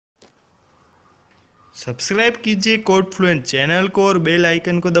Subscribe कीजिए code fluent channel को और बेल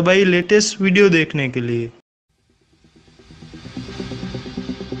आइकन को दबाइए लेटेस्ट वीडियो देखने के लिए।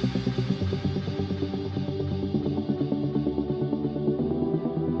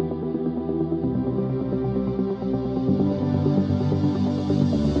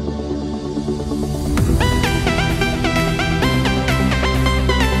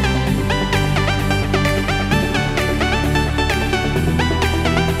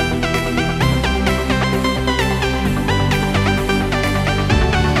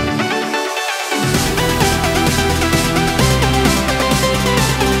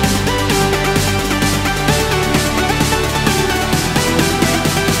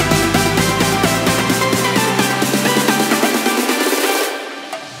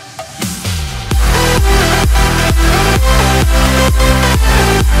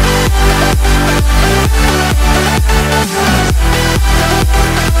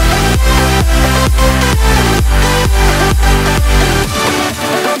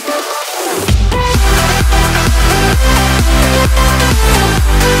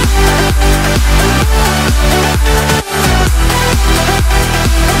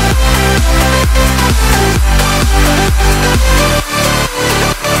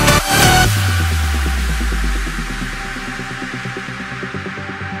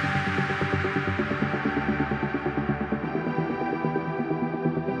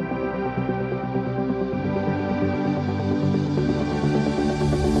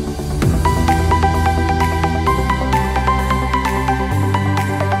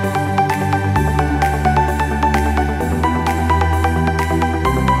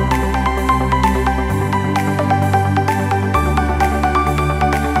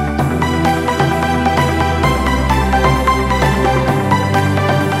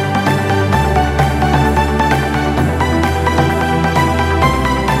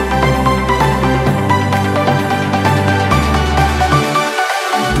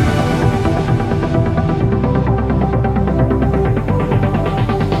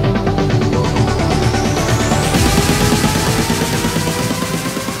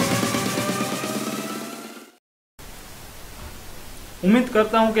 उम्मीद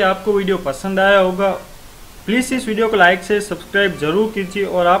करता हूं कि आपको वीडियो पसंद आया होगा। प्लीज़ इस वीडियो को लाइक से सब्सक्राइब जरूर कीजिए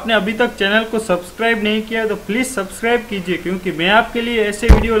और आपने अभी तक चैनल को सब्सक्राइब नहीं किया तो प्लीज़ सब्सक्राइब कीजिए, क्योंकि मैं आपके लिए ऐसे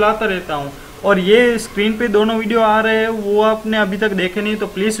वीडियो लाता रहता हूं। और ये स्क्रीन पे दोनों वीडियो आ रहे हैं वो आपने अभी तक देखे नहीं तो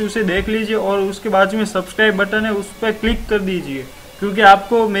प्लीज़ उसे देख लीजिए और उसके बाजू में सब्सक्राइब बटन है उस पर क्लिक कर दीजिए, क्योंकि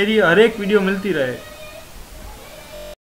आपको मेरी हर एक वीडियो मिलती रहे।